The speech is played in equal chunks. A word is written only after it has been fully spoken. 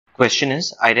question is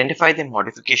identify the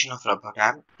modification of rubber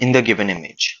dam in the given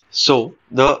image. So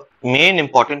the main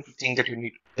important thing that you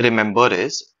need to remember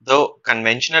is the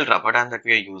conventional rubber dam that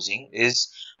we are using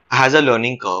has a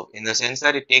learning curve in the sense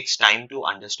that it takes time to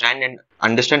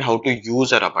understand how to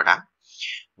use a rubber dam.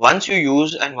 Once you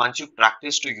use and once you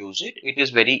practice to use it, it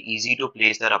is very easy to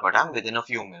place the rubber dam within a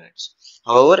few minutes.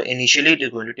 However, initially it is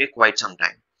going to take quite some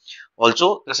time.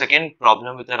 Also, the second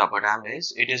problem with the rubber dam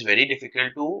is it is very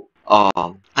difficult to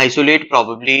isolate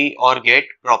probably or get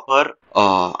proper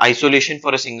isolation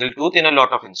for a single tooth in a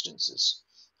lot of instances.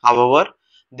 However,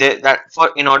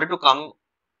 in order to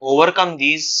overcome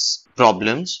these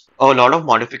problems, a lot of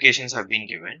modifications have been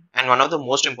given, and one of the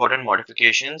most important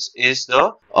modifications is the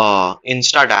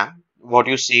Insta dam, what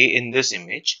you see in this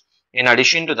image. In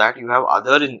addition to that, you have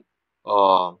other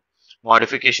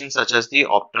modifications such as the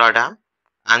Optra dam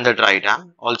and the dry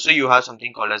dam. Also, you have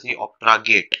something called as the Optra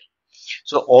gate.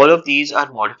 So all of these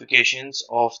are modifications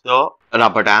of the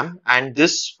rubber dam, and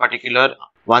this particular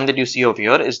one that you see over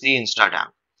here is the Insta dam.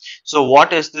 So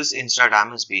what is this Insta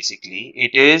dam is basically,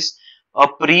 it is a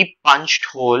pre-punched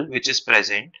hole which is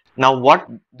present. Now what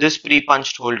this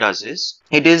pre-punched hole does is,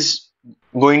 it is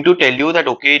going to tell you that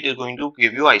okay, it is going to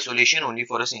give you isolation only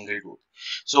for a single tooth.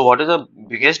 So what is the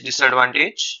biggest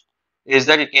disadvantage is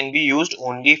that it can be used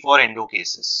only for endo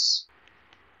cases.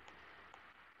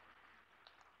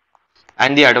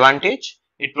 And the advantage,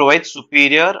 it provides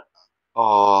superior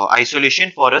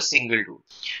isolation for a single tooth.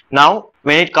 Now,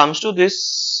 when it comes to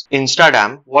this Insta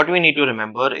dam, what we need to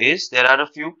remember is there are a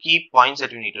few key points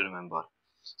that you need to remember.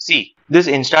 See, this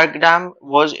Insta dam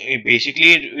was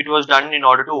basically, it was done in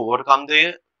order to overcome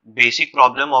the basic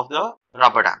problem of the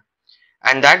rubber dam.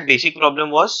 And that basic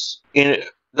problem was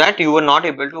that you were not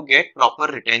able to get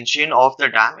proper retention of the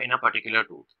dam in a particular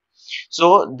tooth.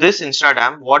 So this Insta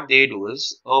dam, what they do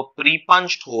is a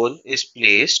pre-punched hole is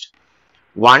placed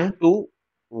 1 to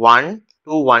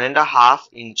 1.5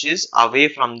 inches away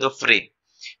from the frame.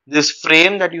 This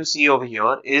frame that you see over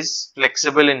here is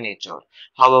flexible in nature.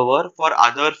 However, for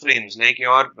other frames like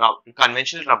your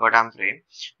conventional rubber dam frame,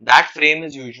 that frame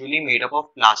is usually made up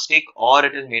of plastic or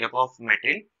it is made up of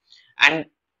metal, and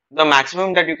the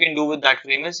maximum that you can do with that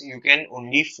frame is you can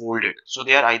only fold it. So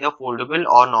they are either foldable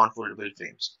or non-foldable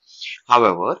frames.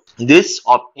 However, this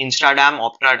Insta dam,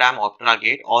 Optra dam, Optra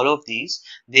gate, all of these,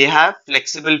 they have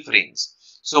flexible frames.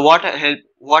 So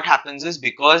what happens is,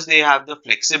 because they have the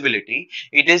flexibility,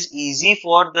 it is easy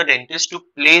for the dentist to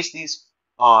place these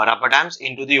rubber dams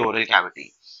into the oral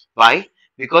cavity. Why?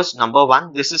 Because number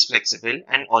one, this is flexible,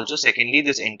 and also secondly,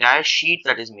 this entire sheet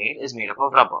that is made up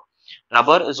of rubber.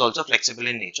 Rubber is also flexible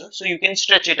in nature, so you can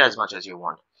stretch it as much as you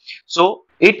want. So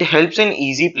it helps in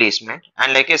easy placement,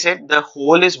 and like I said, the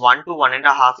hole is 1 to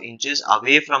 1.5 inches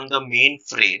away from the main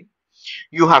frame.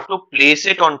 You have to place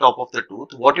it on top of the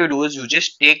tooth. What you do is you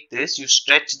just take this, you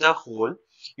stretch the hole,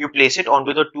 you place it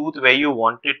onto the tooth where you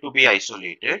want it to be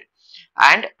isolated,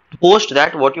 and post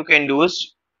that what you can do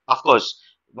is, of course,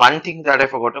 one thing that I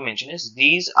forgot to mention is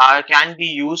these can be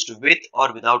used with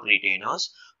or without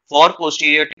retainers. For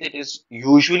posterior teeth, it is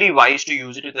usually wise to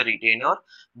use it with a retainer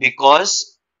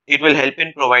because it will help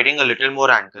in providing a little more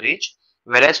anchorage.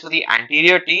 Whereas for the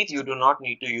anterior teeth, you do not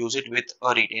need to use it with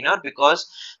a retainer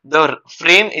because the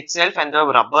frame itself and the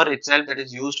rubber itself that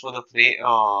is used for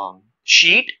the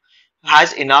sheet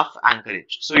has enough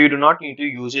anchorage. So you do not need to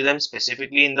use them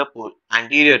specifically in the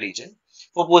anterior region.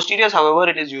 For posteriors, however,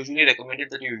 it is usually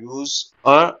recommended that you use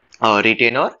a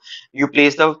retainer. You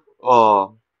place the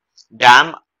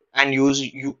dam and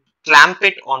you clamp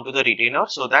it onto the retainer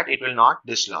so that it will not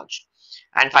dislodge.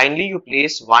 And finally, you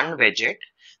place one wedget.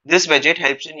 This wedget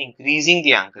helps in increasing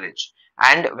the anchorage.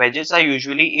 And wedgets are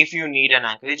usually, if you need an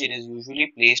anchorage, it is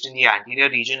usually placed in the anterior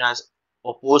region as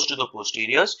opposed to the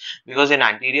posteriors, because in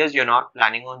anteriors you're not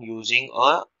planning on using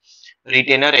a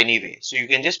retainer anyway. So you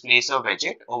can just place a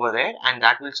wedget over there and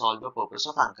that will solve the purpose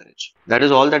of anchorage. That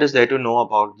is all that is there to know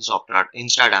about this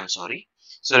Insta dam, sorry.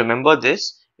 So remember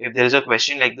this. If there is a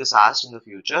question like this asked in the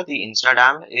future, the Insta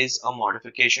dam is a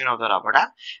modification of the rubber dam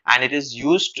and it is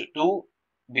used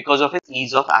because of its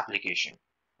ease of application.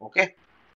 Okay.